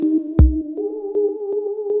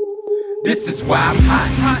This is why I'm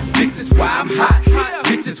hot. This is why I'm hot.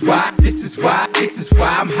 This is why. This is why. This is why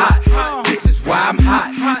I'm hot. This is why I'm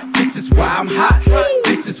hot. This is why I'm hot.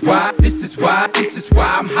 This is why. This is why. This is why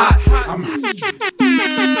I'm hot.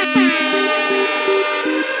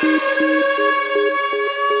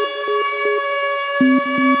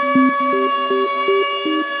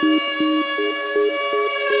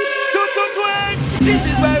 This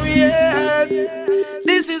is why we at.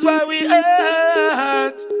 This is why we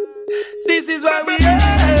at. This is why we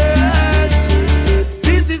at.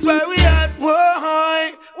 This is why we at.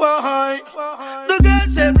 Why? The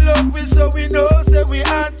girls say love we so we know say we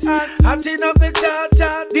at. Hotting up the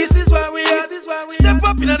chat. This is why we at. Step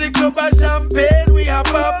up in the club and champagne we are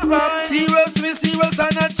pop. Serious we serious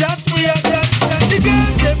and a chat we are chat. The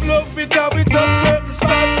girls say love we cause we touch certain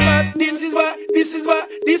spot.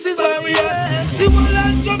 This is why we at. The whole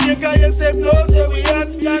of Jamaica, yes, them know say we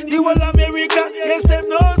at. The whole of America, yes, them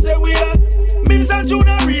know say we at. Mims and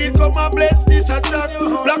Junior Reid come and bless this a track.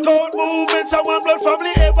 Blackout movements and one blood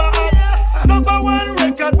family ever had. Number one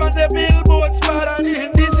record on the Billboard spot.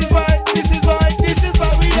 This is why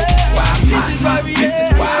we at. This is why we at. This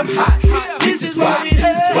is why I'm hot. This is why we at.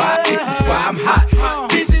 This is why I'm hot.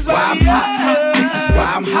 This is why I'm hot. This is why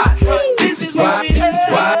I'm hot. This is why. This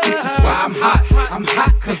is why I'm hot. I'm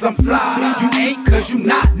hot cause I'm fly. You ain't cause you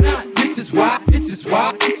not. This is why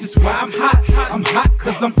I'm hot. I'm hot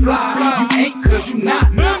cause I'm fly. You ain't cause you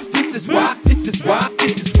not. This is why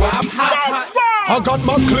I'm hot. I got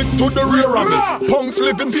my click to the rear of me. Punks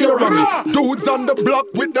living fear of me. Dudes on the block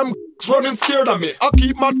with them running scared of me. I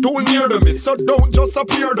keep my tool near to me, so don't just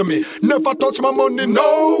appear to me. Never touch my money,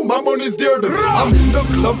 no, my money's dear to me. I'm in the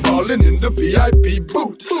club balling in the VIP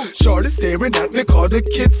booth. Shorty staring at me, call the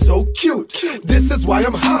kid so cute. This is why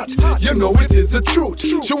I'm hot, you know it is the truth.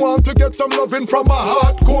 She want to get some loving from a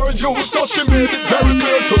hardcore youth, so she made it very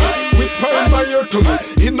clear to me. Whisper in my ear to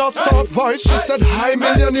me, in a soft voice she said, hi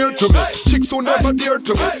millionaire to me. Chicks who never dear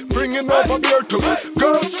to me, bringing over beer to me.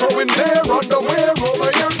 Girls throwing their underwear over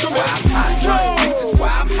here to me. This is why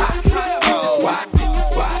I'm hot. This is why I'm hot. This is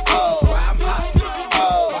why I'm hot.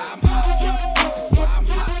 This is why I'm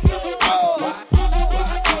hot.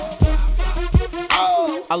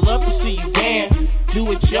 I love to see you dance, do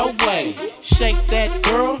it your way. Shake that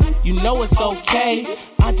girl, you know it's okay.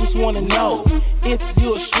 I just wanna know if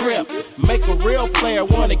you a strip. Make a real player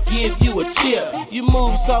wanna give you a tip. You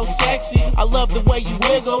move so sexy, I love the way you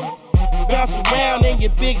wiggle. Bounce around in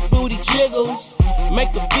your big booty jiggles.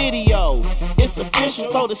 Make a video, it's official.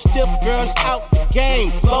 Throw the stiff girls out the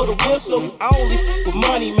game. Blow the whistle, only for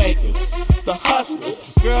money makers. The hustlers,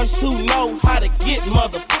 girls who know how to get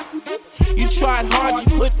mother. You tried hard,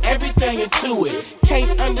 you put everything into it.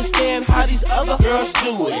 Can't understand how these other girls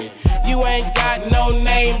do it. You ain't got no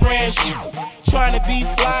name brand shit. Trying to be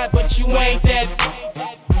fly, but you ain't that.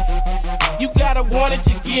 You gotta want it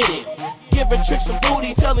to get it. Give her tricks of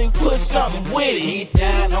booty, tell him put something with it. Get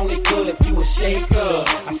down, only good if you a shaker.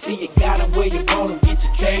 I see you got it where you wanna get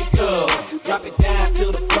your cake up. Drop it down to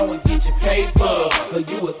the floor and get your paper. Cause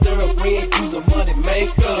you a thoroughbred, you's a money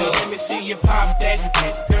maker. Let me see you pop that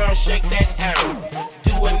girl, shake that ass.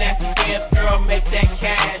 Do a nasty dance, girl, make that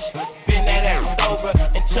cash. Bend that ass over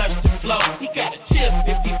and touch the floor. He got a tip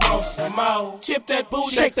if he wants some more. Tip that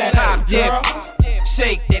booty, shake that ass, girl.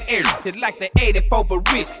 Shake that air, it's like the 84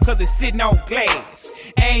 but rich, cause it's sitting on glass.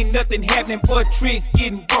 Ain't nothing happening but tricks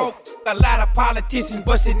getting broke. A lot of politicians,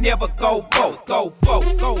 but she never go vote. Go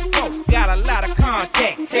vote, go vote. Got a lot of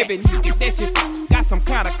contacts, every nigga that shit got some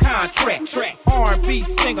kind of contract. R&B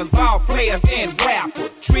singers, ball players, and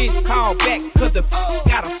rappers. Tricks call back cause the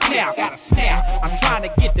got a snap. I'm trying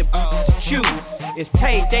to get the to choose. It's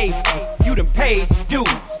payday, you done paid your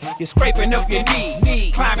dues. You're scraping up your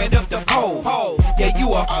knee, climbing up the pole. Yeah,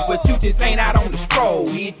 you are, but you just ain't out on the stroll.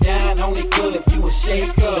 Get down, only good if you a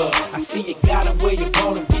shaker. I see you got it where you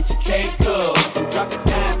wanna get your cake up. Drop it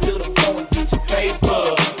down to the floor and get your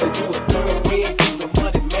paper. Cause you a thoroughbred, you's a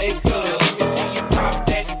money maker. Let me see you pop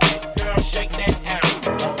that girl, shake that ass.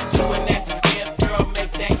 Do a nasty dance, girl,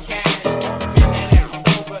 make that cash. Bend that ass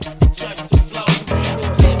over and touch the floor.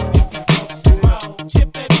 Tip if you want some more. Tip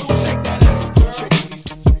that booty, shake that ass, girl.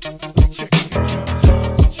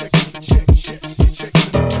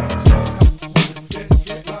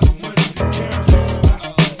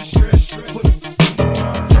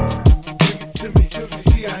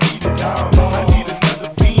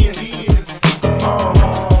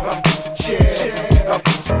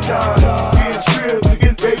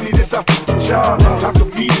 I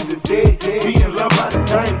could meet it today, be in love by the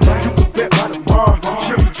night. You could bet by tomorrow,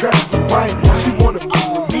 she'll be dressed in white. She wanna be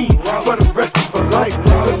with me for the rest of her life.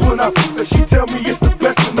 Cause when I fuck her, she tell me it's the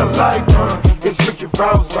best in her life.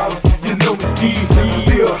 problems. You know me steez,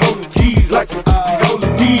 still holding keys like you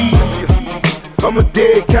holding knees. I'm a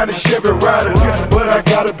dead kind of Chevy rider, but I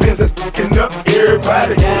got a business picking up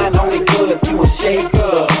everybody. Down only good if you a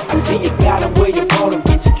shaker. I see you got it where you wanna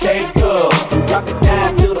get your cake up. Drop it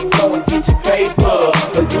down to the floor and get your paper.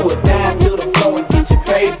 Or you it down to the floor and get your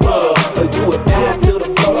paper. Or you it down to the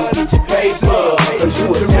floor and get your paper. Or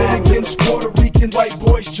you it Dominicans, Puerto Ricans, white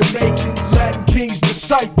boys, Jamaicans, Latin kings,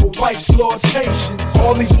 disciple, vice lords, Haitians.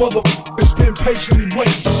 All these motherfuckers been patiently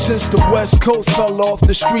waiting. Since the West Coast fell off,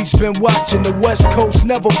 the streets been watching. The West Coast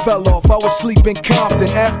never fell off. I was sleeping Compton,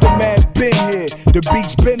 Aftermath been here. The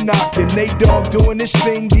beats been knocking. Nate Dogg doing this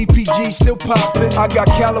thing, DPG still popping. I got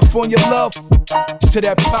California love to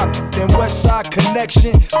that pocket. Then West Side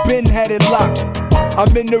Connection, been had it locked.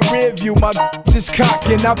 I'm in the rear view, my is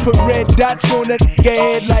cocking. I put red dots on that nigga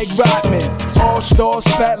head like Rodman. All stars,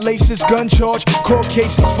 fat laces, gun charge, court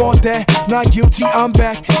cases, fought that. Not guilty, I'm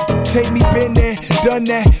back. Take me, been there, done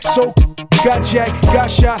that. So got jacked, got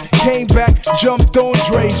shot, came back, jumped on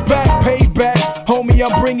Dre's back, paid back. Homie,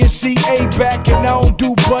 I'm bringing CA back, and I don't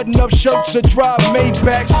do button-up shirts or drive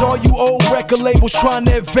Maybachs. All you old record labels trying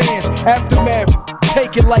to advance. Aftermath,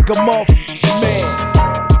 take it like a man.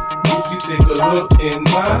 If you take a look in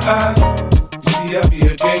my eyes, you see I be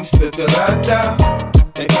a gangster till I die.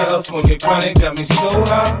 That California chronic got me so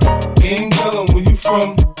high. Ain't tellin' where you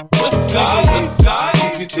from. West side.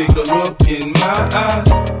 If you take a look in my eyes,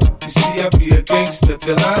 you see I be a gangster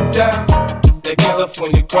till I die. That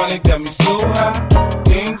California chronic got me so high.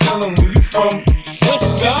 Ain't tellin' where you from.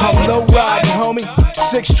 I'm low riding, homie.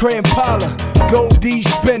 6-tray Impala, gold D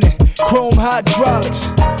spinning, chrome hydraulics.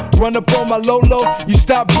 Run up on my Lolo, you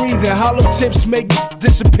stop breathing. Hollow tips make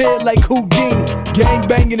disappear like Houdini. Gang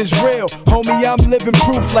banging is real, homie, I'm living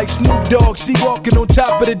proof like Snoop Dogg. See walking on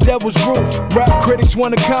top of the devil's roof. Rap critics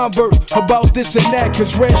wanna converse about this and that,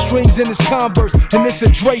 cause red strings in this Converse, and it's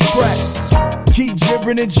a Dre track. Keep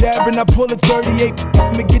jibbering and jabbering, I pull a 38,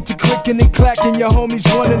 I'ma get to clicking and clacking. Your homies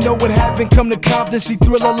wanna know what happened, come to Compton, see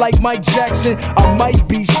Thriller like Mike Jackson. I might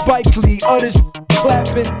be Spike Lee, others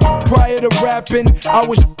clapping. Prior to rapping, I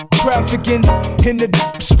was trafficking in the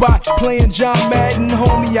spot, playing John Madden.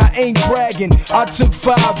 Homie, I ain't bragging, I took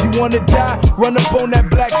 5. You wanna die? Run up on that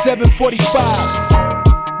black 745.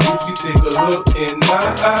 If you take a look in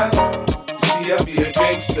my eyes, see I be a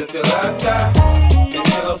gangster till I die. In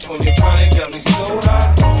California chronic got me so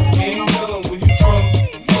high. Ain't tellin' where you from.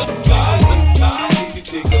 West side. If you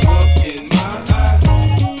take a look in my eyes,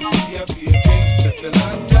 see I be a gangster till I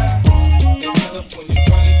die. In California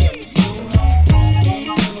chronic got me so high.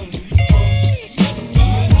 Ain't tellin' where you from. West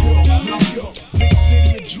side. New York, big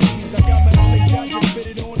city of dreams. I got my LA Dodger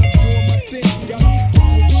fitted on, I'm doing my thing. Got me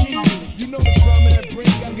with cheese. You know the drama that bring.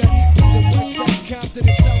 I got the West Side Compton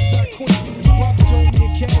and South Side Queen. Bob told me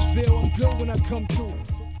in Cashville, I'm good when I come through.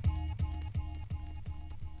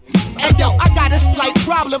 Hey yo, I got a slight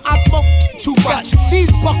problem, I smoke too much.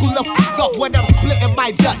 These buckle the fuck up when I'm splitting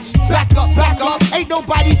my Dutch. Back up, ain't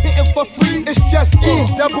nobody hitting for free. It's just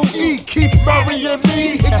E-double-E, keep murrying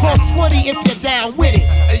me. It costs 20 if you're down with it.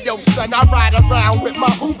 Hey yo son, I ride around with my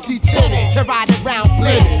hoopty tinted to ride around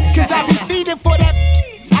blended. Cause I be feeding for that.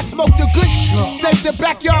 I smoke the good, save the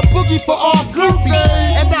backyard boogie for all groupies.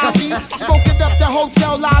 And I be smoking up the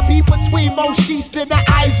hotel lobby between more sheets than the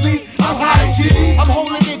Isleys. I'm high G, I'm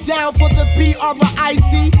holding it down for the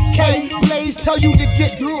B-R-I-C-K. Blaze tell you to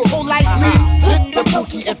get politely. Hit the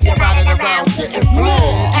boogie if you're riding around getting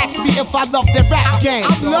bled. Ask me if I love the rap game.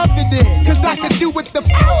 I'm loving it, cause I can do what the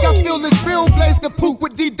fuck I feel is real. Blaze the poop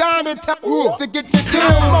with D-Don and tell to get the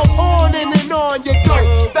deal. Smoke on and on, you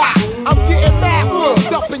don't stop. I'm getting mad,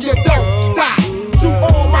 and you don't stop. To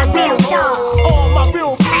all my real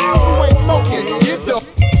pals who ain't smoking, you don't.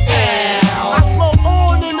 I smoke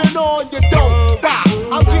on and on, you don't stop.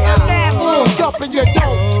 I'm getting mad, and you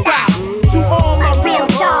don't stop. To all my real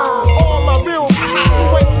pals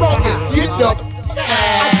who ain't smoking, you don't.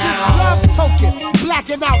 I just love token,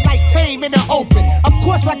 blacking out like Tame in the open. Of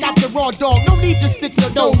course I got the raw dog, no need to stick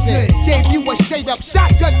your nose in. Gave you a straight up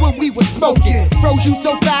shotgun when we was smoking. Froze you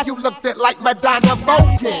so fast you looked at like Madonna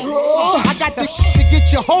Vulcan. I got the to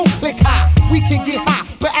get your whole click high. We can get high,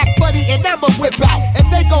 but act funny and I'ma whip out. And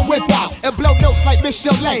they gon' whip out and blow notes like Miss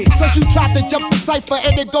Chalet. Cause you tried to jump the cypher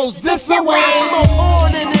and it goes this way. Smoke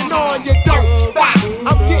on and on, you don't stop.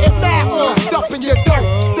 I'm getting mad, and you don't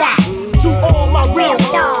stop. To all my real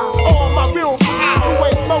pals who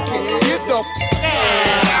ain't smoking, you don't.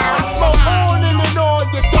 I smoke on and on,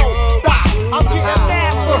 you don't stop. I'm getting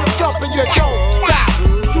mad, and you don't stop.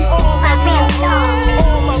 To all my real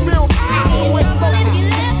pals who ain't smoking,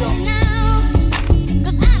 you don't.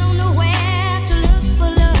 Cause I don't know where to look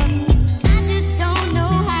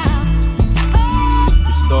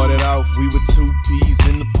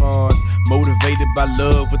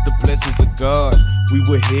but the blessings of God. We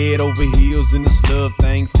were head over heels in this love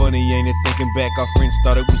thing. Funny, ain't it? Thinking back, our friends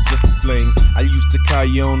thought it was just a fling. I used to call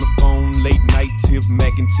you on the phone, late night tip,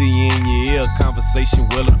 mac and tea in your ear, conversation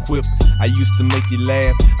well equipped. I used to make you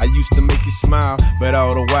laugh, I used to make you smile, but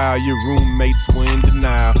all the while your roommates were in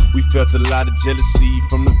denial. We felt a lot of jealousy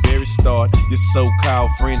from the very start. Your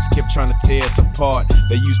so-called friends kept trying to tear us apart.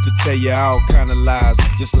 They used to tell you all kind of lies,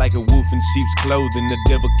 just like a wolf in sheep's clothing. The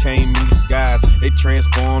devil came in disguise. They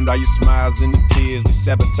transformed all your smiles into tears. They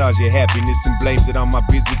sabotaged your happiness and blamed it on my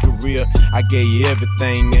busy career. I gave you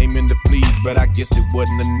everything, aiming to please, but I guess it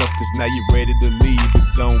wasn't enough, cause now you're ready to leave. But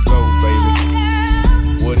don't go, baby.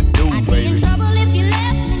 What it do, baby?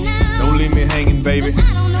 Don't leave me hanging, baby.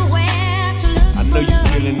 I know you're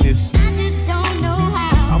feeling this.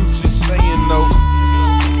 I'm just saying, though.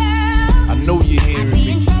 I know you're hearing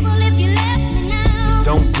me. So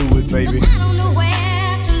don't do it, baby.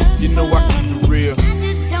 You know I keep it real.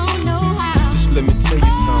 Just let me tell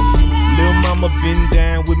you something. Lil' mama been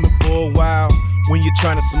down with me for a while. When you're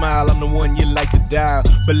trying to smile, I'm the one you like to dial.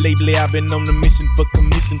 But lately I've been on the mission for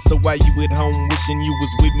commission. So while you at home wishing you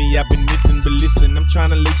was with me, I've been missing. But listen, I'm trying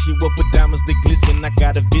to lace you up with diamonds that glisten. I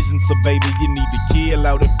got a vision, so baby, you need to kill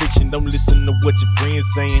all that friction. Don't listen to what your friends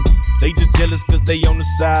saying. They just jealous cause they on the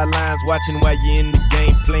sidelines, watching while you in the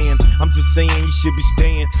game playing. I'm just saying you should be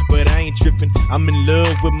staying, but I ain't tripping. I'm in love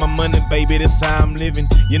with my money, baby, that's how I'm living.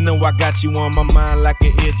 You know I got you on my mind like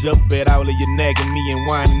an edge up. Bet all of you nagging me and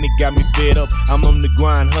whining, it got me fed up. I'm on the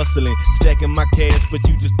grind hustling, stacking my cash, but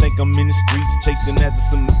you just think I'm in the streets chasing after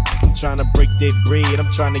some. I'm trying to break that bread, I'm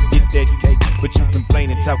trying to get that cake, but you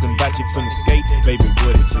complaining, talking about you from the skate. Baby,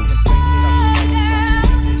 what it do?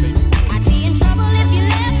 I'd be in trouble if you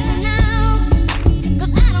left me now,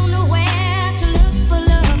 cause I don't know where to look for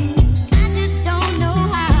love. I just don't know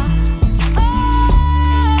how. Oh,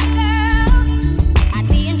 girl, I'd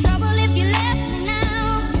be in trouble if you left me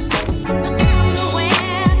now, cause I don't know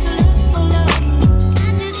where to look for love.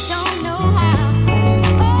 I just don't know how.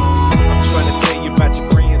 I'm trying to tell you about your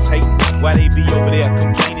friends hating, why they be over there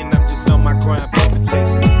complaining. I'm just on my grind, paper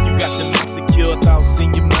chasing. You got them insecure thoughts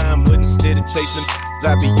in your mind, but instead of chasing,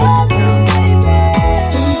 I be your town.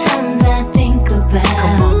 Sometimes I think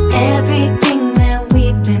about everything that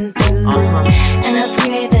we've been through, and I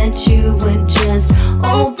pray that you would just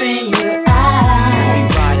open your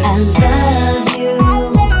eyes.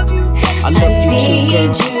 I love you,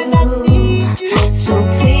 need you, so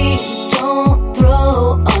please don't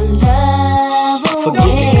throw our love away.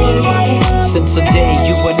 Forgive me, girl. Since the day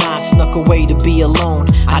you and I snuck away to be alone,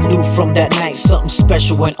 I knew from that night something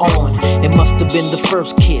special went on. It must have been the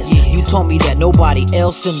first kiss. You told me that nobody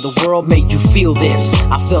else in the world made you feel this.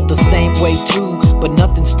 I felt the same way too, but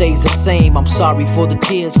nothing stays the same. I'm sorry for the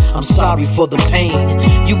tears, I'm sorry for the pain.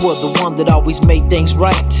 You were the one that always made things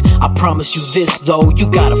right. I promise you this though,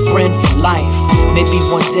 you got a friend for life. Maybe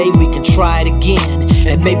one day we can try it again,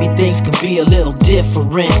 and maybe things can be a little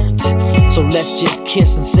different. So let's just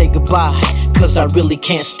kiss and say goodbye, cause I really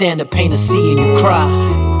can't stand the pain of seeing you cry.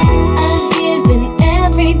 I've given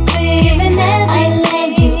everything, I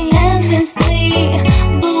love you endlessly,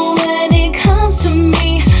 but when it comes to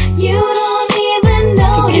me, you don't even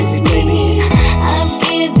notice me. I've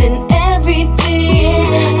given everything,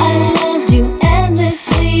 I loved you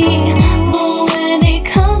endlessly, but when it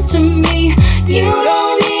comes to me, you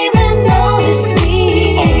don't even notice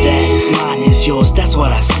me. All that is mine is yours, that's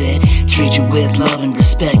what I said. Treat you with love and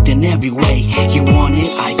respect in every way. You want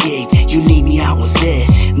it, I gave. You need me, I was there.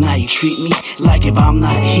 Now you treat me like if I'm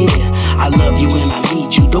not here. I love you and I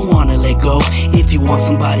need you, don't wanna let go. If you want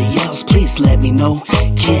somebody else, please let me know.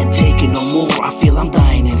 Can't take it no more, I feel I'm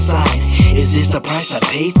dying inside. Is this the price I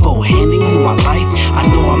paid for handing you my life? I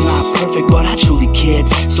know I'm not perfect, but I truly cared.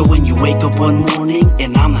 So when you wake up one morning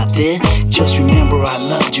and I'm not there, just remember I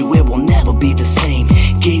loved you, it will never be the same.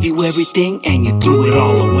 Gave you everything and you threw it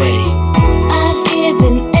all away. I've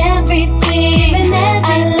given everything,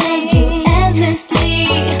 I loved you endlessly,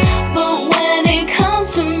 but when it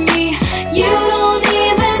comes to me, you don't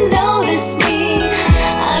even notice me.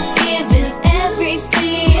 I've given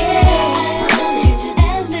everything, I loved you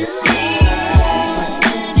endlessly, but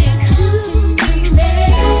when it comes to me,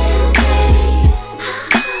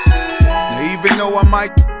 now even though I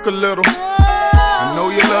might a little, I know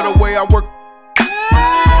you love the way I work.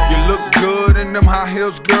 You look good in them high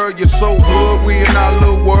heels, girl, you're so good, we in our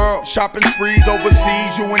little world. Shopping sprees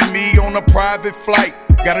overseas, you and me on a private flight.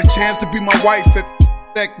 Got a chance to be my wife if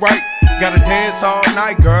that right. Gotta dance all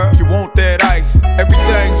night, girl, you want that ice.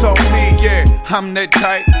 Everything's on me, yeah, I'm that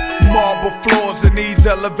type. Marble floors and these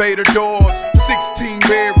elevator doors, 16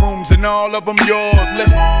 bedrooms and and all of them yours.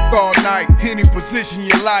 Let's all night, any position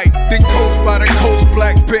you like. Then coast by the coast,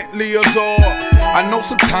 black Bentley Azor. I know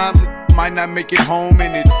sometimes it might not make it home,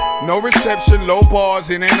 and it's no reception, low bars,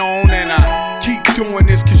 it ain't on. And I keep doing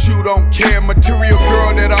this cause you don't care. Material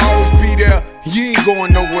girl that'll always be there, you ain't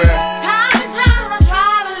going nowhere. Time and time I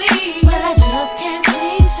try to leave, but I just can't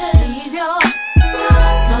seem to leave you.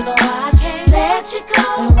 Don't know why I can't let you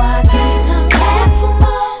go, and why I keep coming back for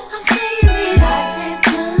more. I'm saying this, life is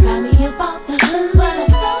good, got me up off the hood, but I'm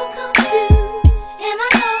so confused, and I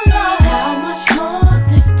don't know how much more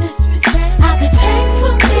this disrespect I could take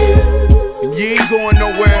from you. And you ain't going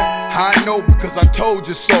nowhere, I know because I told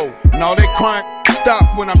you so. And all that crying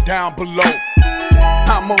stop when I'm down below.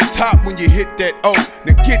 I'm on top when you hit that O.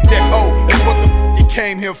 Now get that O, that's what the f you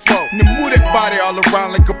came here for. Now move that body all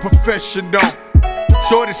around like a professional.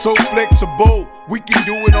 Shorty so flexible, we can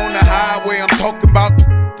do it on the highway. I'm talking about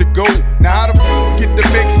the go. Now how the f get to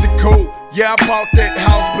Mexico? Yeah, I bought that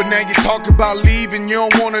house, but now you talk about leaving. You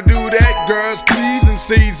don't wanna do that, girls, pleasing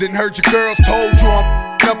season. Heard your girls told you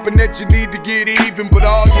I'm up and that you need to get even, but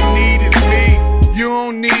all you need is me. You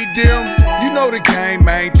don't need them. You know the game,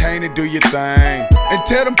 maintain and do your thing. And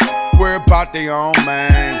tell them worry about their own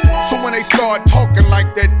man. So when they start talking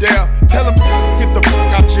like that there, tell them get the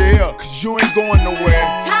fuck out your ear, cause you ain't going nowhere.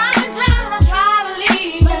 Time and time I try to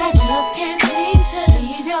leave, but I just can't seem to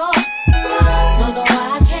leave you. Don't know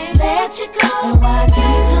why I can't let you go, and why I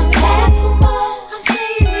keep coming back for more. I'm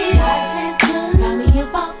saying this, life is good, got me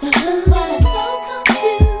up off the hood, but I'm so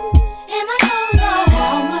confused, and I don't know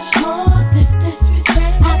how much more this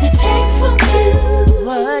disrespect I could take from you.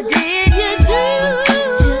 What did you do?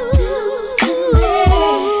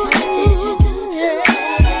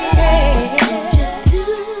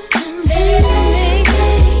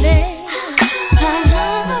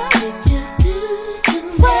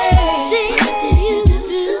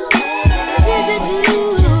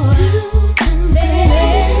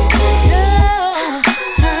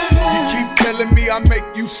 I make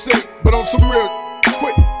you sick, but on some real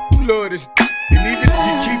quick, love this. And even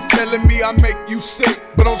you keep telling me I make you sick,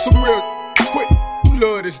 but on some real quick,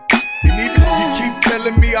 love this. And even you keep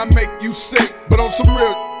telling me I make you sick, but on some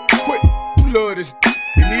real quick, love this.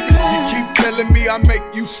 And even you keep telling me I make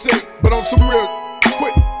you sick, but on some real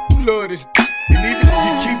quick, love this. And even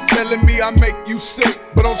you keep telling me I make you sick,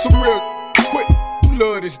 but on some real quick,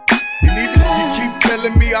 love this. And even you keep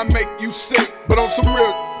telling me I make you sick, but on some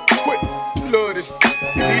real quick. Love this.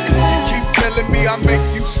 And even you keep telling me I make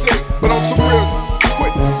you sick, but on some real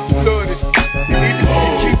quick, love this. And even you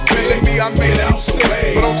keep telling me I make you sick,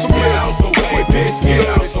 but on some real quick,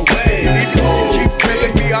 love this. And even you keep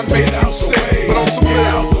telling me I make you sick, but on some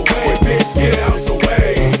real quick, get out the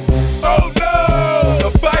way. Oh no,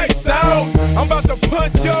 the fight's out. I'm about to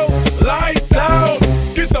punch your lights out.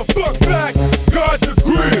 Get the fuck back, guard your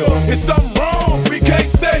grill. It's something wrong, we can't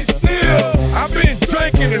stay still. I've been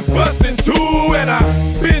drinking and busting too, and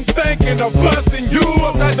I've been thinking of busting you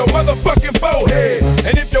upside the motherfucking forehead.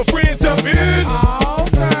 And if your friends jump in,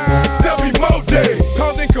 there'll be more days,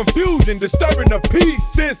 causing confusion, disturbing the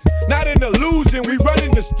peace. It's not an illusion, we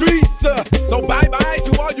running the streets. So bye bye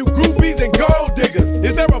to all you groupies and gold diggers.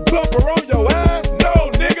 Is there a bumper on your ass?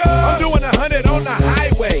 No, nigga. I'm doing 100 on the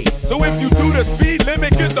highway, so if you do the speed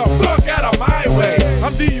limit, get the fuck out of my way.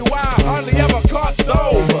 I'm DUI, hardly ever caught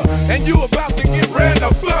sober, and you about to get ran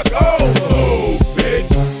the fuck over. Move, bitch,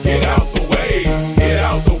 get out the way. Get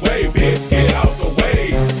out the way, bitch, get out the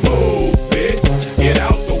way. Move, bitch, get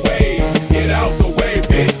out the way. Get out the way,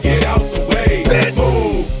 bitch, get out the way.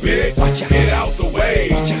 Move, bitch, get out the way.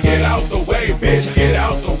 Get out the way, bitch, get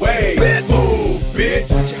out the way. Move,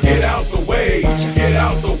 bitch, get out the way. Get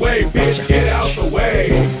out the way, bitch, get out the way.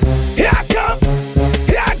 Here I come,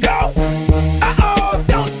 here I go. Uh-oh,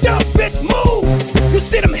 don't jump, bitch, move. You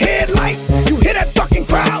see them headlights, you hear that fucking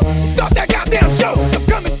crowd. Start that goddamn show, I'm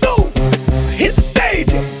coming through. I hit the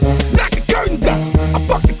stage, knock the curtains down. I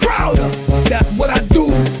fuck the crowd up, that's what I do.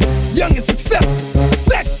 Young and successful,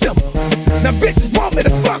 sex simple. Now bitches want me to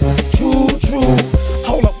fuck, true, true.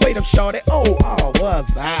 Hold up, wait up, shorty, oh,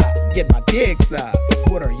 what's up? Get my dick sucked.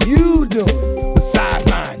 What are you doing? Besides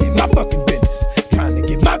minding my fucking business, trying to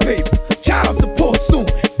get my paper, child support soon.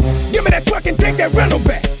 Give me that fucking, take that rental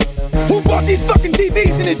back. Who bought these fucking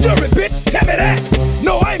TVs in the jury, bitch? Tell me that.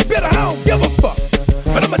 No, I ain't bitter, I don't give a fuck.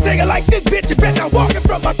 But I'ma take it like this, bitch. You bet not walking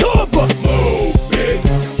from my tour bus. Move, bitch,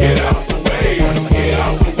 get out the way. Get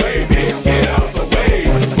out the way, bitch, get out the way.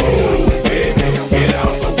 Move, bitch, get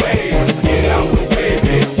out the way. Get out the way,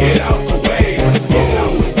 bitch, get out the way.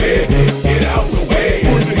 Move, bitch, get out the way.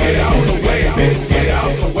 Get out the way, bitch, get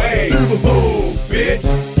out the way. Move, bitch,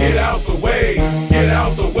 get out the way. Get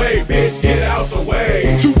out the way, bitch.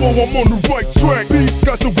 I'm on the right track. Beat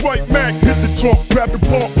got the right Mac. Hit the trunk, grab the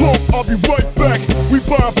pump, I'll be right back. We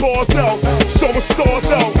buying bars out, showing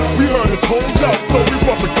stars out. We earn his homes out, so we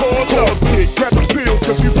brought the cars out. Kid, grab the pills,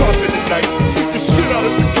 cause we poppin' tonight. Beat the shit out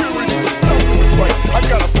of security, the stuff in the fight. I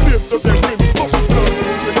got a fifth of that Remy, fucking blood.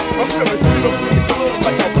 I'm gonna sit up in the club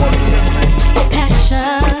like I work in that.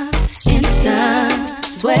 Passion, instant,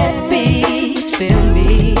 sweat beats, feel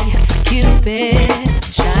me. Cupids,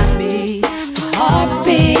 shot me.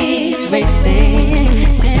 Heartbeats racing,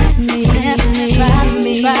 tempt me, try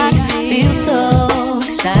me, feel so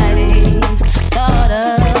exciting. Thought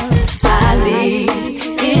of highly,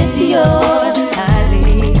 it's yours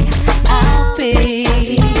entirely. I'll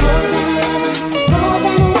be more than a lover, more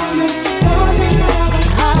than a woman, more than a lover.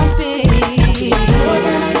 I'll be more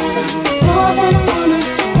than a lover, more than a woman,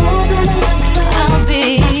 more than a lover.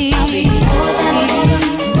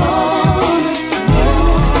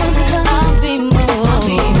 I'll be more than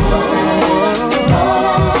a lover, more than a woman.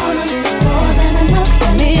 I'll be more than a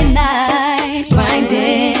lover. Midnight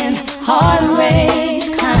grinding, heart race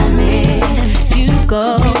climbing. You go,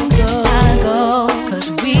 I go, 'cause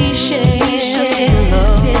we share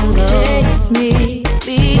pillow. Kiss me,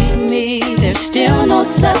 beat me, there's still no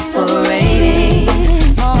separating.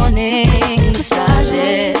 Morning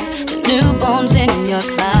massages, the newborns in your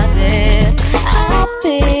closet. I'll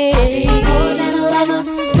be more than a lover,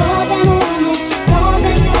 more than a woman, more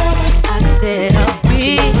than a lover. I said I'll be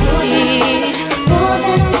more than a woman, more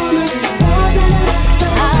than a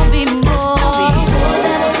lover. I'll be more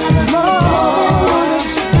than a lover, more.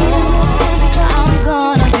 I'm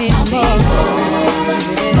gonna be more.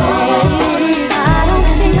 I don't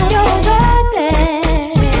think you're ready.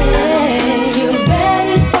 You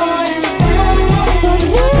ready for this? For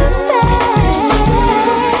this day?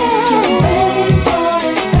 You ready for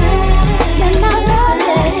this? You're not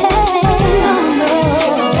ready. No.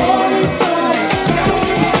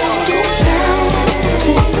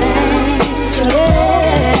 You ready for this?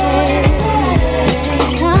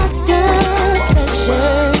 Constant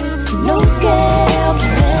pleasure, no scale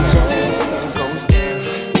pleasure.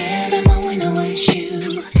 Stand in my window with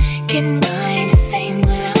you, getting by the same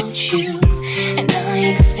without you, and I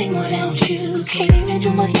ain't the same without you. Can't even do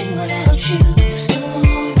my thing without you. So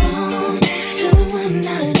long to the one I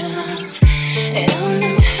love, and I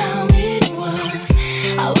remember how it was.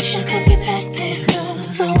 I wish I could get back there,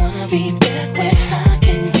 'cause I wanna be back where I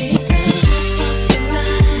can be.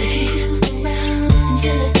 Listen to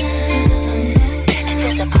the sounds, and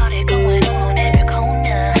there's a party going on every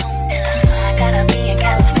corner. That's why I gotta be in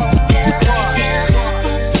California.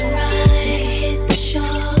 Hit the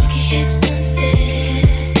shore, hit sunset,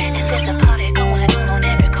 and there's a party going on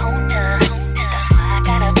every corner. That's why I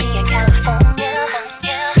gotta be in California.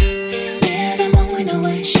 Stand in my window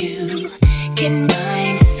with you, getting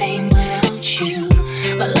by the same without you,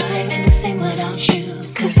 but life ain't the same without you.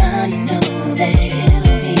 'Cause I know that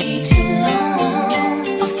it'll be too long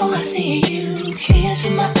before I see you. Tears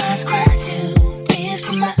from my eyes cry too, tears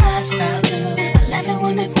from my eyes cry blue. I love it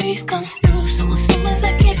when the breeze comes through, so as soon as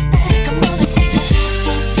I get back, I'm gonna take a trip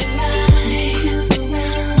off the ride.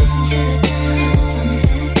 Listen to the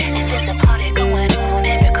sounds, and there's a party going on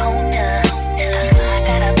every corner. That's why I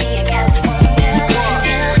gotta be in California.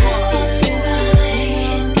 Trip off the ride,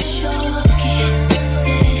 hit the shore, hit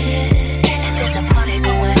sunset, and there's a party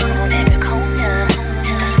going on every corner.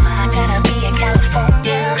 That's why I gotta be in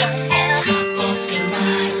California. Top off the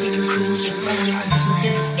ride, we can cruise around. Listen to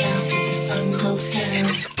the sounds till the sun goes down.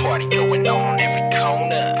 There's a party going on every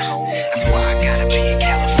corner. That's why I gotta be in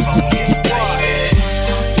California. Top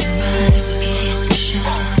off the ride, we can hit the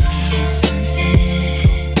shore, hit sunset,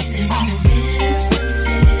 and there ain't no better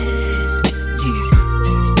sunset.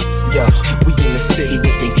 Yo, we in the city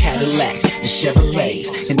with them Cadillacs and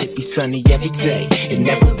Chevrolets, and it be sunny every day, it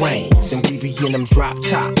never rains, and we be in them drop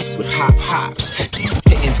tops with hops,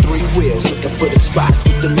 hitting 3 wheels, looking for the spots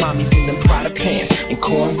with the mommies in them Prada pants and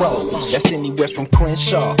cornrows. That's anywhere from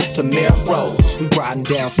Crenshaw to Melrose. We riding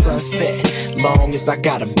down Sunset, long as I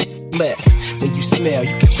got a left. When you smell,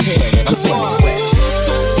 you can tell that I'm from the West.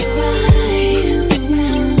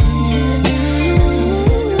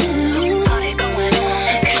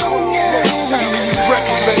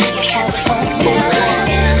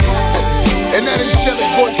 And that angelic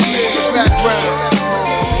voice in the background.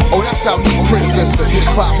 Oh, that's our new princess of hip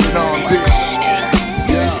hop and R&B.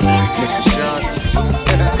 Yeah, Mr. Shantz.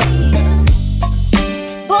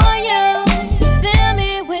 Boy, you fill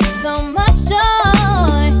me with so much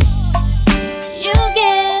joy. You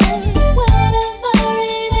get whatever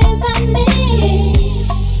it is I need.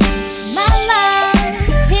 My love,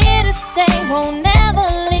 here to stay, won't never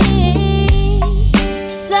leave.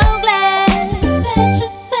 So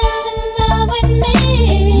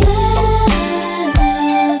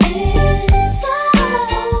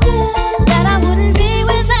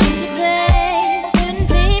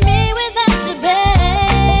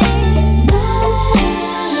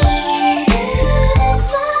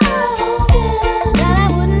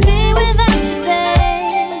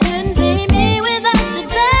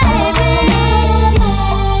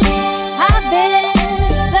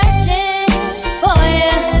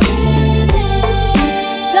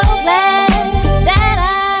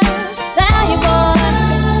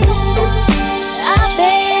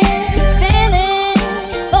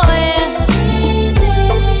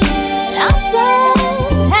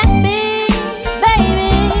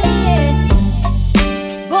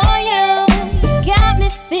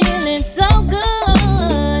feeling so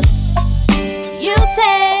good. You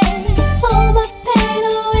take all my pain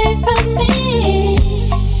away from me.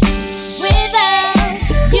 Without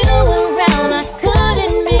you around, I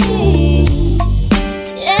couldn't be.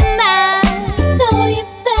 And I know you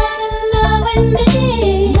fell in love with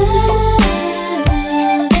me.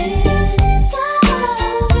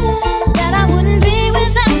 That I wouldn't be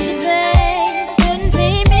without you, babe. Couldn't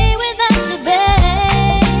see me without you, babe.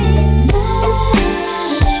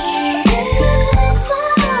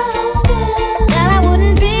 That I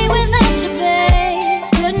wouldn't be without you,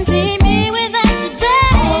 babe. Couldn't see me without you,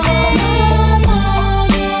 babe.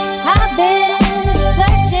 I've been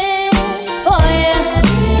searching for you.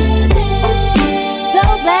 So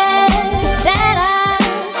glad that I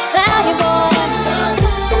found you, boy.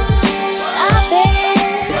 I've been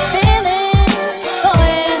feeling for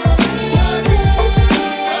you.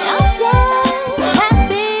 I'm so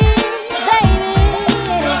happy, baby.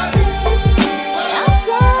 I'm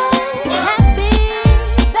so happy,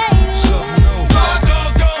 baby. My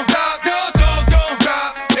dogs gon' drop, your dogs gon'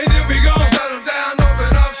 drop, and then we gon' shut 'em down,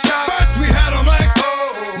 open up shop. First we had 'em like, oh,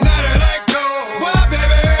 now they like, no. Why,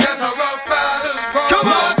 baby? That's how rough riders roll. Come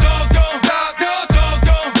on. My dogs gon' drop, your dogs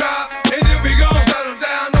gon' drop, and then we gon' shut 'em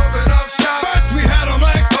down, open up shop. First we had 'em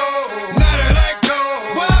like, oh, now they like, no.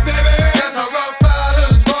 Why, baby? That's how rough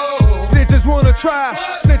riders roll. Snitches wanna try,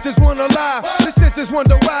 snitches wanna lie. The snitches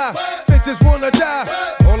wonder why, snitches wanna die.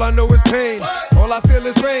 All I know is pain, all I feel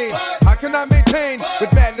is rain. How can I maintain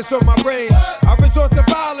with madness on my brain? I resort to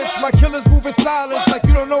violence, my killers move in silence. Like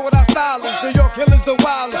you don't know what our style is, New York killers are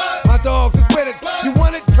wildest. My dogs is with it, you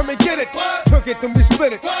want it, come and get it. Took it, then we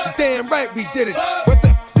split it, damn right we did it. What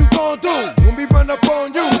the you gon' do when we run up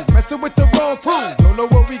on you? Messing with the wrong crew, don't know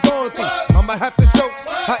what we gon' through. I'ma have to show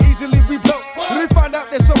how easily we blow. Let me find out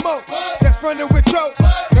there's some more that's running with Joe.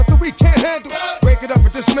 Nothing we can't handle. Break it up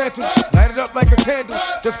and dismantle. Light it up like a candle.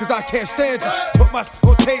 Just cause I can't stand you. Put my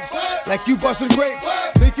on tapes like you busting grapes.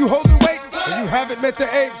 Think you holding weight and you haven't met the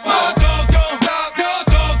apes. My dogs gon' stop, your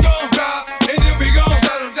dogs gon' drop, and then we gon'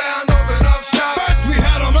 shut 'em down, open up shop. First we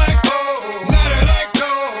had 'em like, oh, now they like,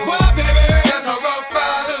 no. Why, baby? That's how rough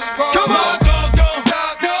riders roll. Come on. My dogs gon'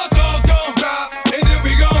 stop, your dogs gon' drop, and then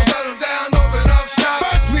we gon' shut 'em down, open up shop.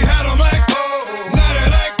 First we had 'em like, oh, now they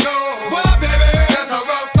like, no. Why, baby? That's how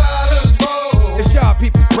rough riders roll. Is y'all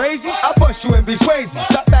people crazy? I bust you and be crazy.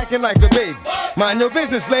 Stop acting like a baby. Mind your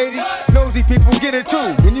business, lady. Nosy people get it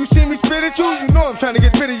too. When you see me spit at you, you know I'm trying to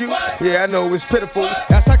get rid of you. Yeah, I know it's pitiful.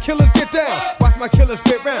 That's how killers get down. Watch my killers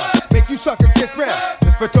spit round. Make you suckers kiss ground.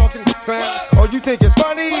 Just for talking clowns. Oh, you think it's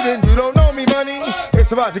funny? Then you don't know me, money.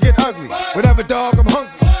 It's about to get ugly. Whatever, dog, I'm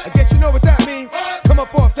hungry. I guess you know what that means. Come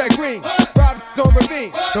up off that green. Ride don't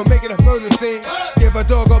ravine. Don't make it a murder scene. Give a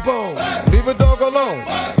dog a bone. Leave a dog alone.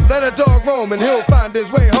 Let a dog roam and he'll find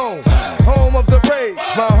his way home. Home of the brave.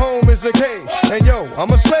 My home is a cave. And yo,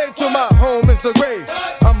 I'm a slave to my home is the grave.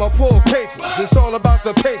 I'ma pull papers. It's all about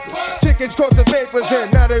the papers. Chickens caught the papers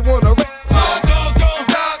and now they wanna rape. My dogs gon'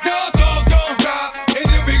 stop, your dogs gon' drop, and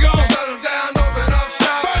then we gon' shut 'em down, open up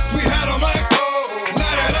shop. First we had 'em like, oh,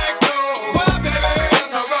 now they like, no. Why, baby?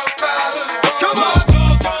 That's how rough riders roll. Come on. My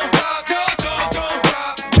dogs gon' stop, your dogs gon'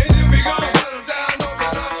 drop, and then we gon' shut 'em down,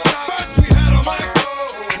 open up shop. First we had 'em like,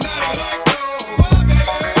 oh, now they like, no. Why,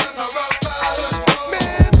 baby? That's how rough riders roll.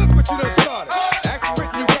 Man, look what you done started. Act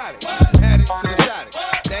written, you got it. Had it, shoulda shot it.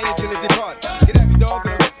 Now you're gonna depart. Get at me, dog,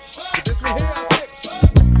 and but this one here I fix.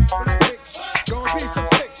 When I fix, gonna be some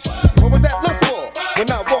sticks. What would that look for when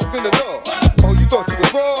I walked in the door? Oh, you thought you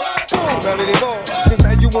was raw? Oh, not anymore. Cause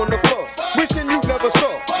now you on the floor. Wishing you never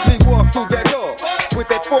saw me walk through that door with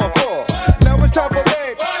that 4-4. Now it's time for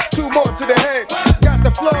bed. 2 more to the head. Got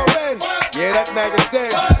the floor in. Yeah, that mag is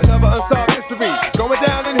dead. Another unsolved mystery. Going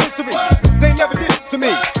down in history. They never did to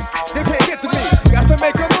me. They can't get to me. Got to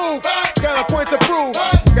make a move. Got a point to prove.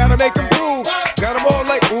 Gotta make them prove. Got them all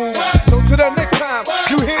like ooh. So to the next time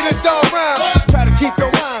you hear this dog rhyme, try to keep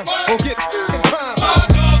your mind on get in crime. My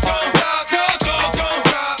dogs gon' stop, your dogs gon'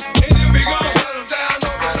 drop, and then we gon' shut 'em down,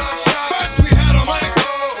 open up shop. First we had 'em like,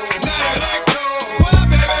 oh, now they like, no. Why,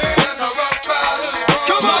 baby? That's how rough riders roll.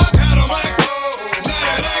 Come on. Had 'em like, oh, now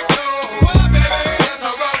they like, no. Why, baby? That's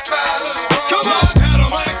how rough riders roll. Come on. Had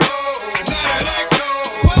 'em like, oh, now they like, no.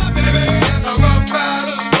 Why, baby? That's how rough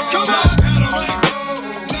riders roll. Come on. Had 'em like, oh,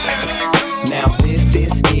 now they like, no. Now this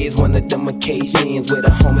is one of them occasions where the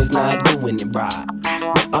homies not doing it right.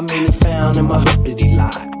 I mean, he found in my hood that he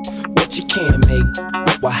lied. But you can't make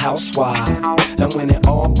a housewife. And when it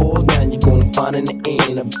all boils down, you're gonna find in the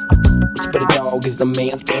end a bitch, but a dog is a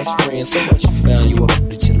man's best friend. So what you found, you a hood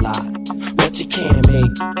that you lied. What but you can't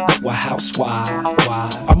make a housewife. Why?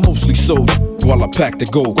 I mostly sold while I packed the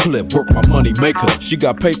gold clip. Work my money maker. She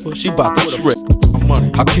got paper, she bout to trick my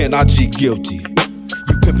money. How can I G guilty?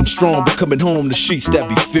 You pimpin' strong, but coming home the sheets that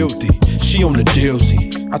be filthy. She on the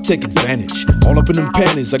dealsy, I take advantage. All up in them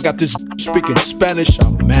panties, I got this speaking Spanish. I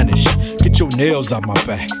managed. Get your nails out my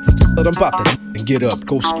back. But I'm about to and get up,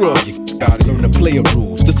 go scrub you. Gotta learn the player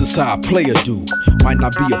rules. This is how a player do. Might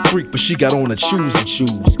not be a freak, but she got on her shoes and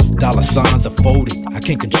shoes. Dollar signs are folded. I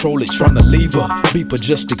can't control it, trying to leave her. Beeper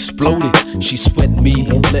just exploded. She sweating me,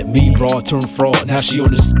 won't let me. Broad turn fraud. Now she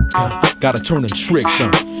on this. Gotta turn and trick,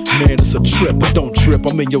 son. Man, it's a trip, but don't trip.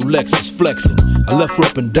 I'm in your Lexus flexing. I left her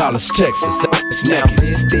up in Dallas, Texas. It's now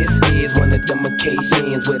naked. this is one of them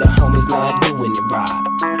occasions where the homies not doing it right.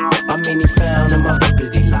 I mean, he found him a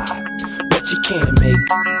pretty lie, but you can't make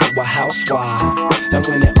a housewife. And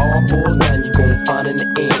when it all boils down, you gon' find in the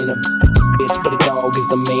end a bitch, but a dog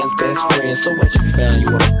is a man's best friend. So what you found, you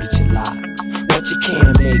a bitch a lie, but you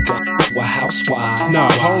can't make a housewife.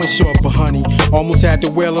 Nah, hoeing short for honey. Almost had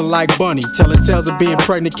to whale her like Bunny. Telling tales of being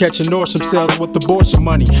pregnant, catching Norsham cells with abortion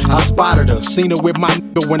money. I spotted her, seen her with my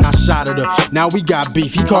nigga when I shot at her. Now we got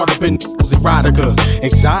beef, he caught up in erotica.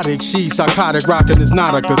 Exotic, she psychotic, rockin' his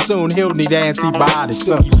nautica. Soon he'll need antibiotics.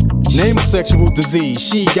 Name a sexual disease,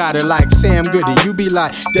 she got it like Sam Goody. You be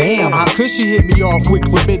like, damn, how could she hit me off with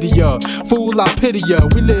chlamydia? Fool, I pity ya,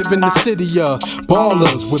 we live in the city,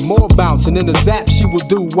 ballers with more bouncing in the zap she will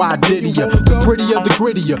do, why did ya? The prettier, the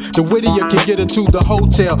grittier, the wittier can get her to the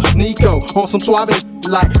hotel. Nico, on some suave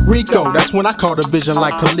like Rico, that's when I caught a vision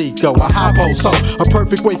like Calico. A hypo, so a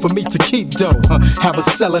perfect way for me to keep dough. Have a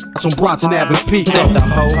cellar on Bronson Avenue Pico. At the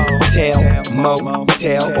hotel,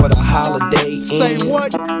 motel, or the Holiday Inn. Say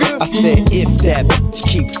what? I said if that bitch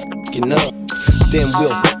keep f***ing up, then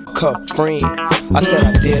we'll f*** her friends. I said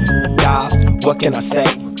I did die, what can I say?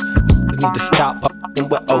 Need to stop f***ing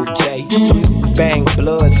with OJ. Some niggas bang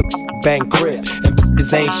blood, some bang crip, and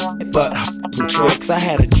bitches ain't shit but some tricks. I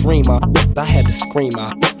had a dream, I had to scream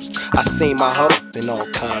out. I seen my hoes in all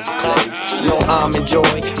kinds of clothes. You know I'm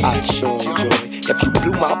enjoy, I'd sure enjoy. If you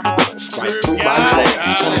blew my balls right through my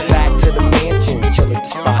clothes. Coming back to the mansion, chill at the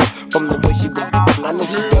spot. From the way she was, I know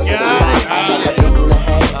she does it a lot. I had like 8 and a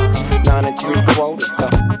half, 9 and 3 quarters.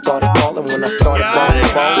 Started calling when I started balling.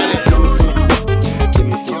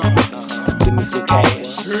 Give me some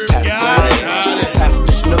cash. Pass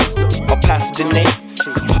the Snoop, or pass the Nate.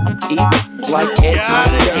 Eat like eggs and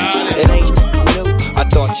steak. It ain't new. I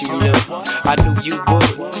thought you knew. I knew you would.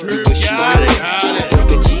 You wish you could. Bring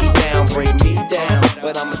a G down, bring me down,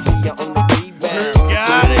 but I'ma see you on the rebound.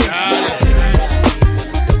 Got it.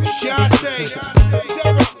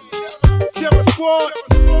 Terror Squad.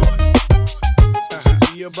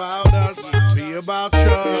 Be about us. Be about you.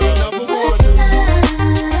 Number one.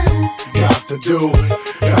 Got to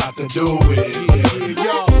do with it.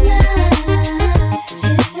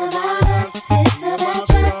 It's about us, it's about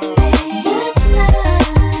trust me. What's love?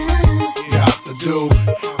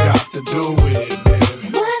 Got to do with it, baby.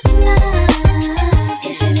 What's love?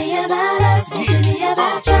 It should be about us, it should be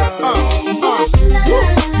about trust me. What's love?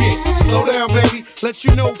 Yeah, slow down, baby. Let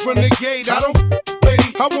you know from the gate, I don't,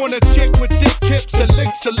 lady. I want a chick with thick hips and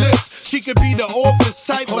licks her lips. She could be the office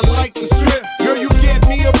type, but like the strip. Girl, you get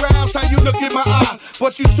me aroused, how you look in my eye.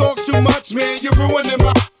 But you talk too much, man, you're ruining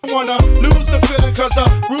my. I wanna lose the feeling, cause the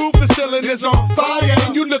roof is ceiling is on fire.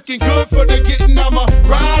 And you looking good for the getting, I'm a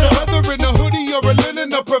rider. Whether in a hoodie or a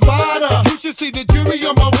linen, a provider. You should see the jury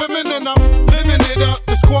on my women, and I'm living it up.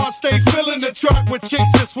 The squad stay filling the truck with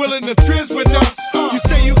chicks that's willing to trizz with us. You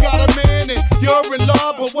say you got a man and you're in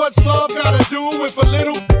love, but what's love gotta do with a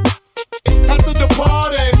little? After the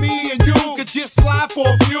party, me and you could just slide for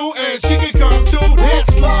a few, and she could come too.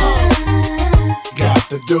 That's love. Got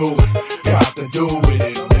to do with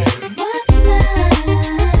it, baby. What's love?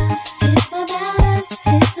 It's about us,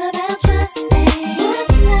 it's about trust me.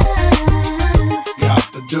 What's love? Got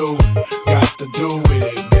to do with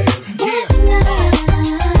it, baby. What's love?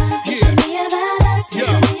 It should be about us, it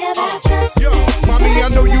should be about trust me. Mommy, I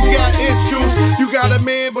know you got issues. You got a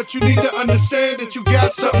man, but you need to understand that you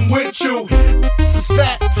got something with you. This is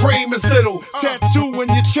fat, frame is little. Tattoo in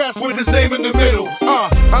your chest with his name in the middle.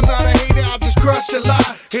 I'm not a hater, I just crush a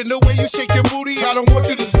lot. In the way you shake your booty, I don't want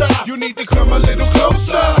you to stop. You need to come a little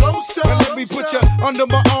closer. And let me put you under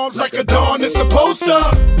my arms like a dawn is supposed to.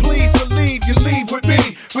 Please believe you leave with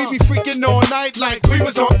me. We be freaking all night like we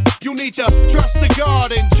was on. You need to trust the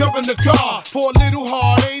God and jump in the car for a little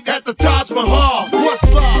heartache at the Taj Mahal. What's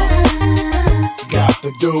love? Got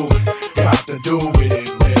to do with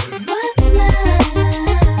it, baby. What's love?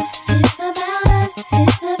 It's about us,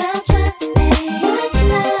 it's about trust me. What's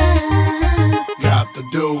love?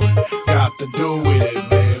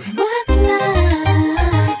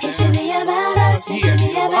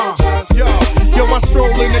 Yo, I stroll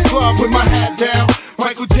in the club with my hat down,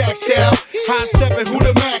 Michael Jack style, high stepping, who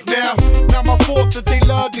the Mac now? Not my fault that they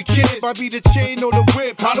love the kid. Might be the chain or the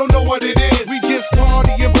whip, I don't know what it is. We just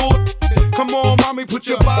partying, boy. Come on, mommy, put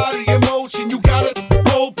your body in motion. You got it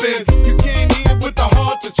open. You came here with the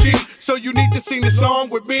heart to cheat, so you need to sing the song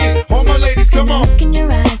with me. All my ladies, come on. Look in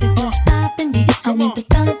your eyes, it's not stopping me. I want the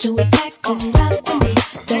thought to attack, come rock with me.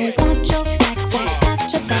 Don't want your stacks, I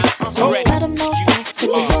got your back. Just let them know slack,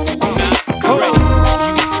 cause we rolling like that. Come on.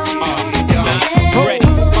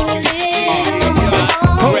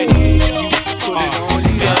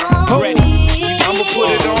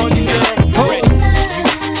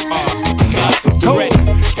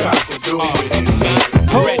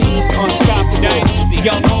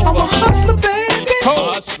 I'm a hustler, baby.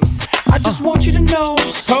 I just want you to know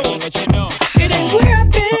it ain't where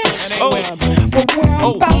I've been, but where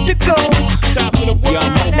I'm about to go.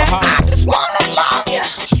 I just wanna love ya,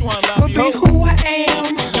 but be who I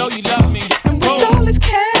am. And with all this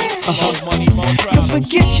cash, you'll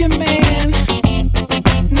forget your man.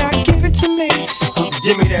 Now give it to me.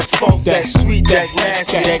 Give me that funk, that sweet, that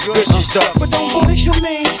nasty, that gushy stuff. But don't bullshit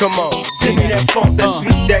me. Come on, give me that funk, that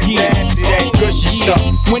sweet, that nasty, that gushy stuff.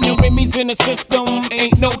 When the Remy's in the system,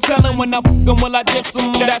 ain't no telling when I f them, will I diss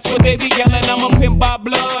them. That's what they be yelling. I'm a pimp by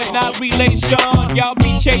blood, not relation. Y'all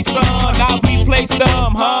be chasing, I replace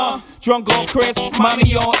them, huh? Drunk on Chris,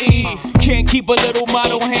 mommy on E. Can't keep a little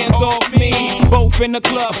model hands off me. Both in the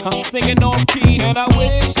club, singing off key. And I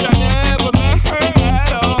wish I never met her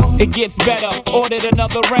at all. It gets better, ordered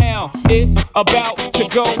another round. It's about to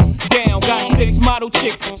go down. Got 6 model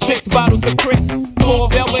chicks, 6 bottles of Chris, 4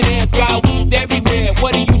 velvet ass, got everywhere.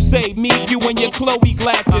 What do you say? Me, you, and your Chloe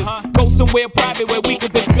glasses. Go somewhere private where we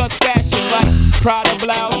could discuss fashion, like Prada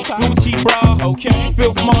blouse, Gucci bra, okay,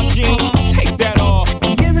 Filth Mont jeans. Take that off.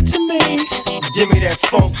 Give it to me. Give me that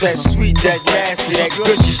funk, that sweet, that nasty, that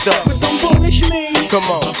gushy stuff. But don't bullish me. Come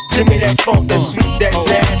on, give me that funk, that sweet, that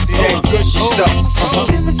nasty, that gushy stuff.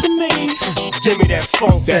 Give it to me. Give me that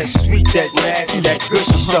funk, that sweet, that nasty, that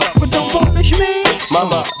gushy stuff. But don't bullish me.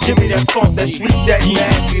 Mama, give me that funk, that sweet, that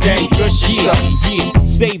nasty, that gushy stuff. Yeah,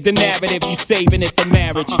 save the narrative, you saving it for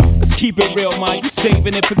marriage. Let's keep it real, man, you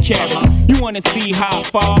saving it for carriage. You wanna see how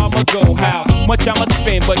far I'ma go, how much I'ma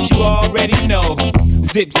spend, but you already know.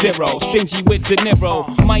 Zip zero, stingy with De Niro.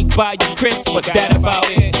 Might buy you Chris, but that about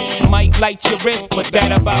it. Might light your wrist, but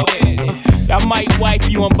that about it. I might wipe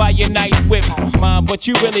you and buy you nice whips, mom, but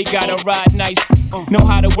you really gotta ride nice. Know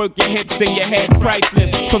how to work your hips and your head's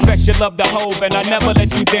priceless. Confess your love to Hove and I never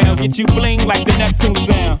let you down. Get you bling like the Neptune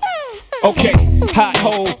sound. Okay, hot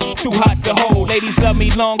hole, too hot to hold. Ladies love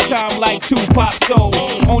me long time like Tupac soul.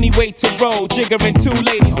 Only way to roll, jiggering 2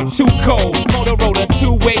 ladies, I'm too cold. Motorola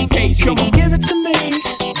 2-way page. Come on, give it to me.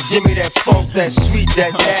 Give me that funk, that sweet,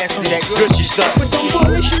 that nasty, that gushy stuff. But don't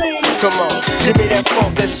bullish me. Come on, give me that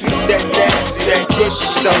funk, that sweet, that nasty, that gushy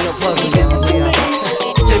stuff. Give it to me.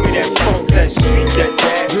 Give me that funk, that sweet, that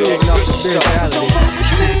nasty, that gushy stuff. Don't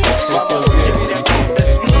bullish me. Give me that funk, that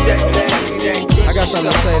sweet, that nasty, that gushy stuff. I got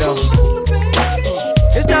something to say though.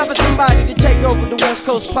 It's time for somebody to take over the West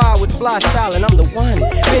Coast pie with fly style, and I'm the one.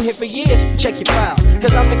 Been here for years, check your file.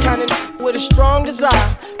 Cause I'm the kind of with a strong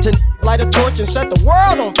desire to light a torch and set the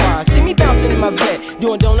world on fire. See me bouncing in my vet,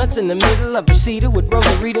 doing donuts in the middle of the cedar with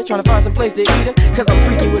Rosarita, trying to find some place to eat her. Cause I'm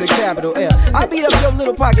freaky with a capital L. I beat up your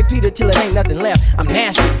little pocket Peter till it ain't nothing left. I'm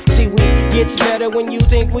nasty. See, we gets better when you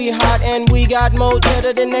think we hot, and we got more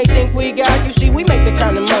cheddar than they think we got. You see, we make the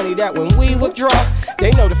kind of money that when we withdraw,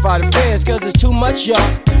 they notify the feds cause it's too much, y'all.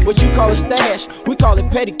 What you call a stash, we call it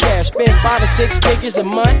petty cash. Spend 5 or 6 figures a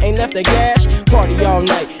month, ain't left a gash. Party all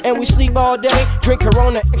night, and we sleep all day. Drink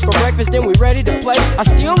Corona X for breakfast, then we ready to play. I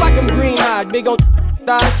still like them green-eyed, big on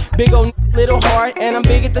thighs, big on little heart, and I'm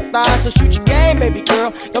big at the thighs. So shoot your game, baby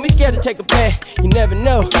girl. Don't be scared to take a bet. You never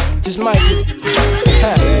know, just might be.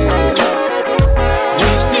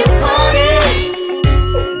 We still party,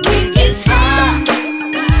 we get high.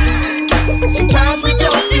 Sometimes we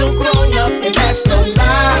don't feel grown up, and that's no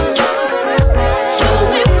lie. So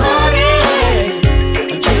we party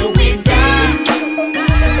until we die.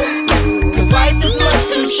 Cause life is much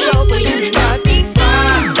too short for you to not be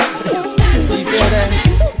fine. You feel that?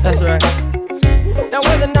 That's right. Now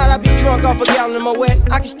whether or not I be drunk off a gallon of my wet,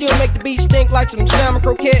 I can still make the beat stink like some salmon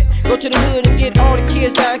croquette. Go to the hood and get all the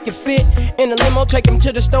kids that I can fit in a limo, take them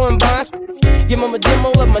to the store and buy. Give them a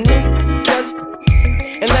demo of my new cousin,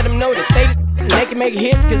 and let them know that they can make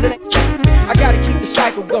hits, cause it ain't cheap. I gotta keep the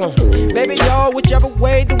cycle going. Baby doll, whichever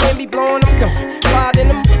way the wind be blowing, I'm going. Fly in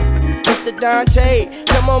them, Mr. Dante.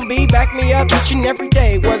 Come on, B, back me up each and every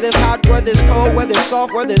day. Whether it's hot, whether it's cold, whether it's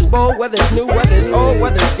soft, whether it's bold, whether it's new, whether it's old,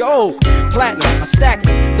 whether it's gold. Platinum, I stack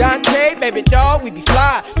it. Dante, baby dog, we be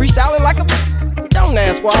fly. Freestyling like a... Don't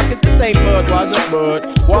ask why, cause this ain't Budweiser,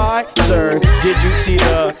 Budweiser. Did you see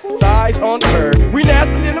the thighs on her? We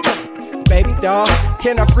nasty in the baby dog.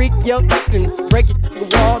 Can I freak your and break it to the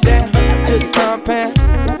wall down to the compound?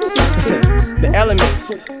 The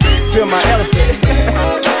elements, feel my elephant.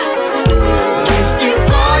 We still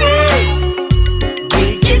party,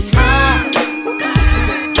 we get high.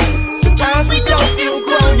 Sometimes we don't feel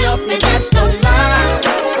grown up, and that's no lie.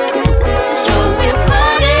 So we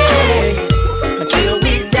party until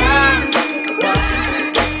we die.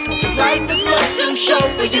 Cause life is much too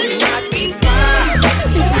short for you to not be fine.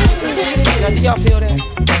 Now, do y'all feel that?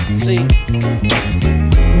 See,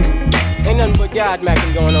 ain't nothing but God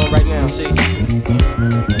macking going on right now, see.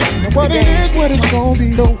 Now what it is, what it's gonna be,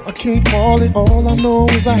 no, I can't call it. All I know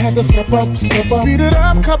is I had to step up. Speed it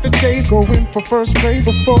up, cut the chase, go in for first place.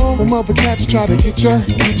 Before them other cats try to get ya.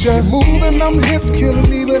 Moving them hips, killing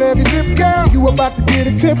me with every dip, girl. You about to get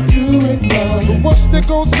a tip, do it. The worst that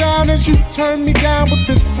goes down is you turn me down, but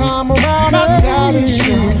this time around I doubt it.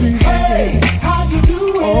 Hey, how you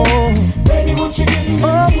doing? Oh, baby, what you getting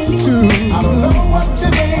into? I don't know what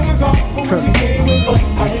your name is or who you came with, but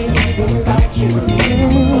I ain't leaving without you.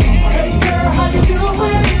 Hey girl, how you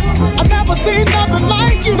doing? I've never seen nothing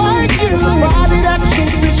like you. Somebody that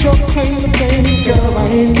should be your claim to fame. Girl, I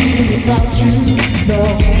ain't leaving without you, no.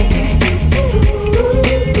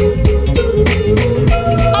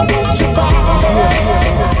 I want your body,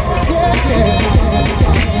 yeah.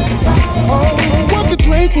 Oh, what you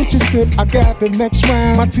drink, what you sip, I got the next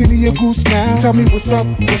round. Martini or goose now, tell me what's up.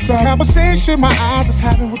 Conversation my eyes is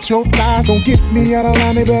having with your thighs. Don't get me out of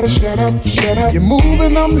line, they better shut up. You're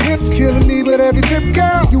moving them hips, killing me with every tip,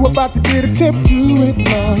 girl. You about to get a tip, do it.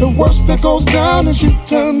 The worst that goes down is you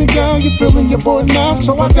turn me down. You're feeling your boy now,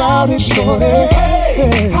 so I doubt it, shorty.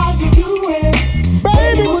 Hey, how you doing?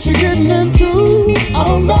 Baby, what you getting into? I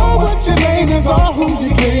don't know what your name is or who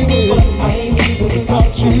you came with, but I ain't leaving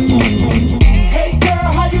without you. Hey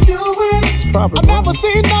girl, how you doing? I've never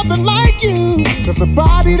seen nothing like you. Cause a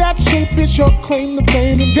body that shape is your claim to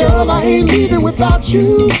fame. And girl, I ain't leaving without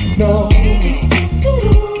you, no.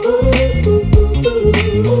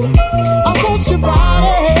 I want your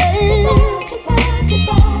body.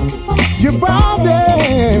 Your body.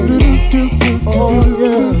 Oh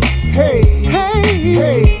yeah. Hey, I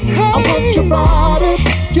want your body.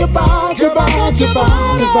 Your body.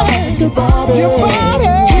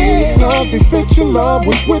 Jeans snug, they fit your love.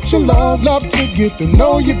 What's with your love? Love to get to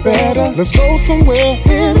know you better. Let's go somewhere,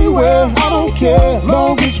 anywhere. I don't care,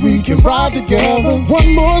 long as we can ride together.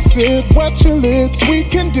 One more sip, wet your lips. We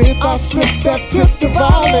can dip. I slip that tip to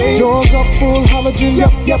violate. Doors up full halogen.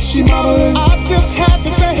 Yep, she modeling. I just had to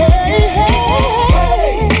say, hey,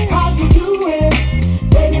 how you doing?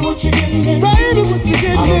 Baby, what you getting into? I don't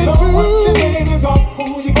know what your name is or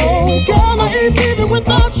who you came with. Girl, I ain't leaving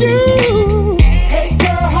without you. Hey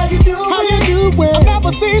girl, how you doing? I've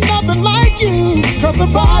never seen nothing like you. Cause a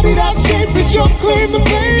body that shape is your claim to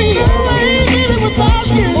fame. Girl, I ain't leaving without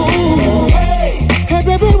you. Hey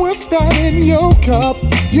baby, what's that in your cup?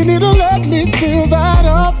 You need to let me fill that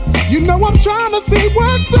up. You know I'm trying to see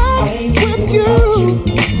what's up with you.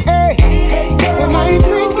 Hey, and I ain't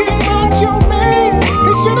thinking about your man.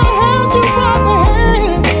 It should have held you by the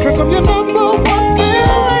hand. Cause I'm your number one fan.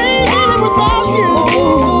 I ain't leaving without you.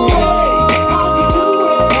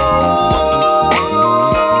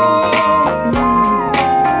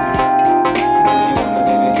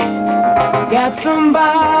 Got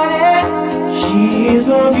somebody, she is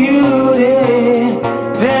a beauty,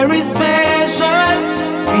 very special,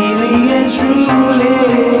 really and truly.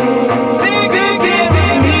 Take it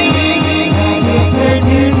with me, it's her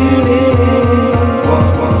duty.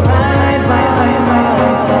 Right by my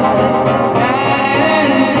side.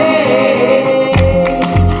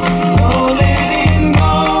 No letting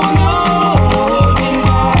go, no holding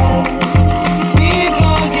back,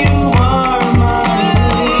 because you are my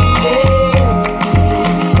lady.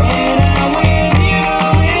 When I'm with you,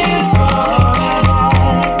 it's all I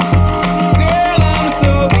got. Girl, I'm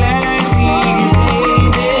so glad, see you,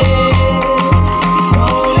 baby.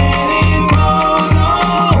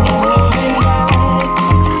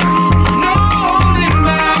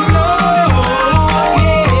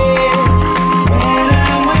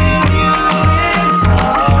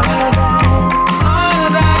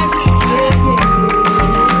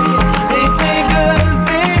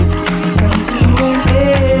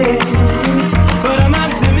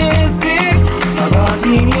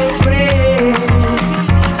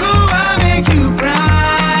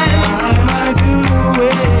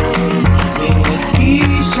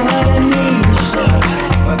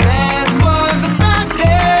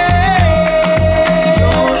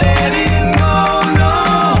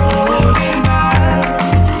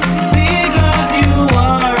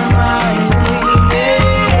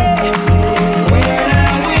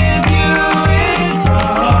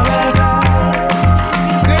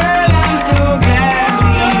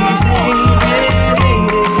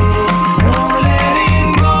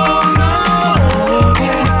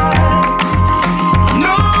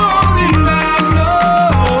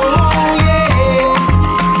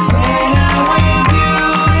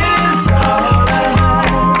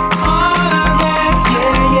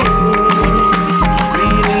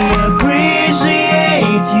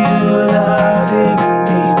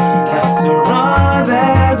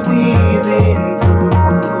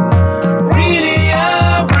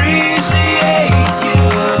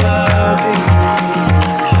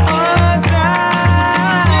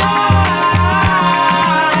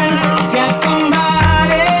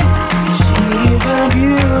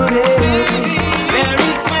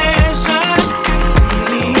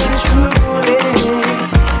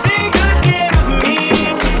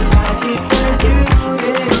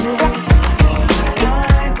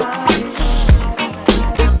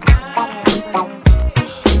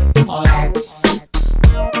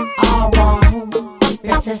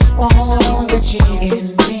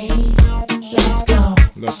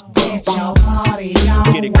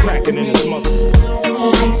 get it cracking in this mother.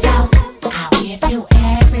 Lights out, I'll give you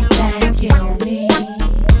everything you need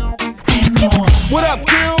and more. What up,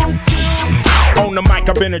 dude? On the mic,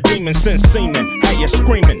 I've been a demon since seeming. How you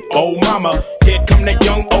screaming? Oh, mama, here come that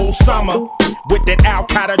young Osama with that Al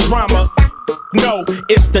Qaeda drama. No,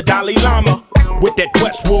 it's the Dalai Lama with that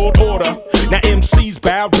Westworld order. Now MCs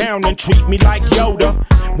bow down and treat me like Yoda.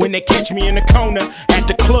 When they catch me in the corner at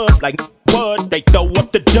the club, like Bud, they throw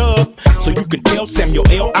up the dub. So you can tell Samuel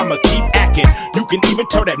L. I'ma keep acting. You can even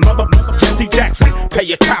tell that mother Jesse Jackson. Pay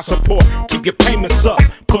your child support, keep your payments up,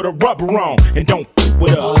 put a rubber on, and don't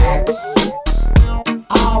with us.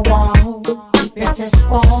 I want, this is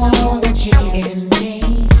for the G in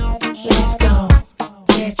me. Let's go,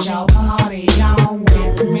 get your party on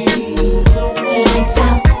with me. Lights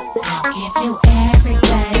out, I'll give you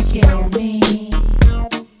everything you need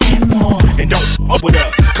and more. And don't with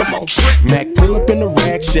us. Come on, Mac, pull up in the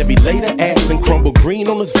rag, Chevy, lay the ass and crumble green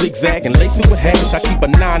on the zigzag and lace it with hash. I keep a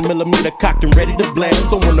 9mm cocked and ready to blast.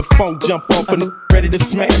 So when the phone jump off and ready to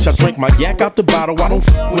smash, I drink my yak out the bottle. I don't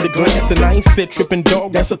f with a glass, and I ain't said tripping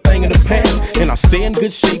dog. That's a thing in the past. And I stay in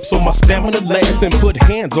good shape so my stamina lasts and put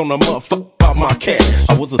hands on a motherfucker about my cash.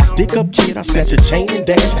 I was a stick-up kid, I snatch a chain and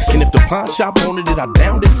dash. And if the pawn shop wanted it, I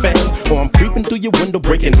downed it fast. Or I'm creeping through your window,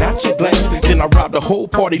 breaking out your glass. Then I rob the whole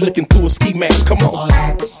party looking through a ski mask. Come on.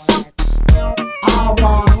 I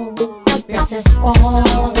want, this is for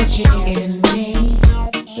the G in me.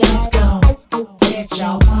 Let's go, get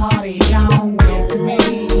your party on with me.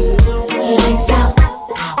 Lights out,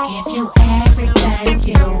 I'll give you everything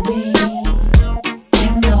you need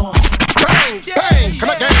and more. Bang, bang, come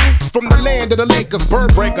again. From the land of the Lakers,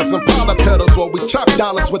 bird breakers and powder pedals, where we chop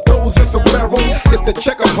dollars with those and sombreros. It's the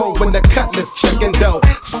checker hole when the cutlass checking dough.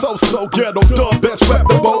 So ghetto, the best rap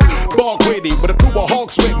the boat. Ball gritty with a crew of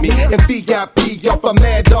hawks with me. And VIP off a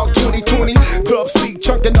Mad Dog 2020. Dub C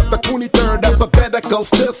chunking up the 23rd alphabetical.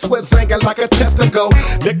 Still Swiss hanging like a testicle.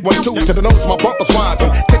 Lick 1, 2 to the nose, my bumper's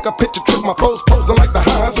rising. Take a picture, trick my foes posing like the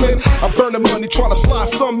Heisman. I'm burning money, trying to slide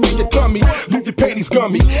some in your tummy. Leave your panties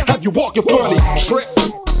gummy, have you walking funny. Trick.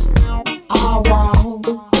 I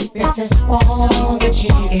want, this is for the G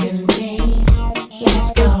in me.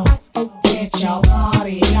 Let's go, get your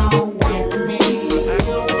party on with me.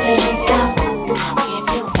 Lights out, I'll give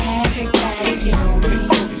you everything you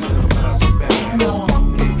need and more.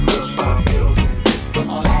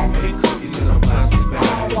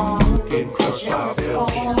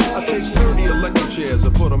 I take 30 electric chairs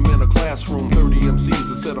and put them in a classroom. 30 MCs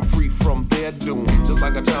and set them free from their doom. Just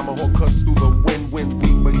like a tomahawk cuts through the wind when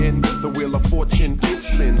we begin. The wheel of fortune, it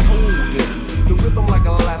spins, holding the rhythm like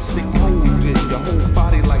elastic, molding your whole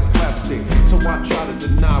body like plastic. So I try to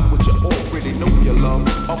deny what you already know you love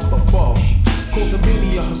up above. Cause a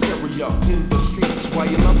mania hysteria in the streets while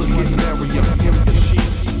your lovers get merrier in the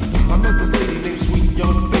sheets. I met this lady named Sweet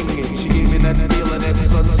Young Thing and she gave me that feeling that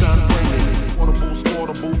sunshine bringing. Portable,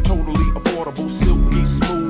 sportable, total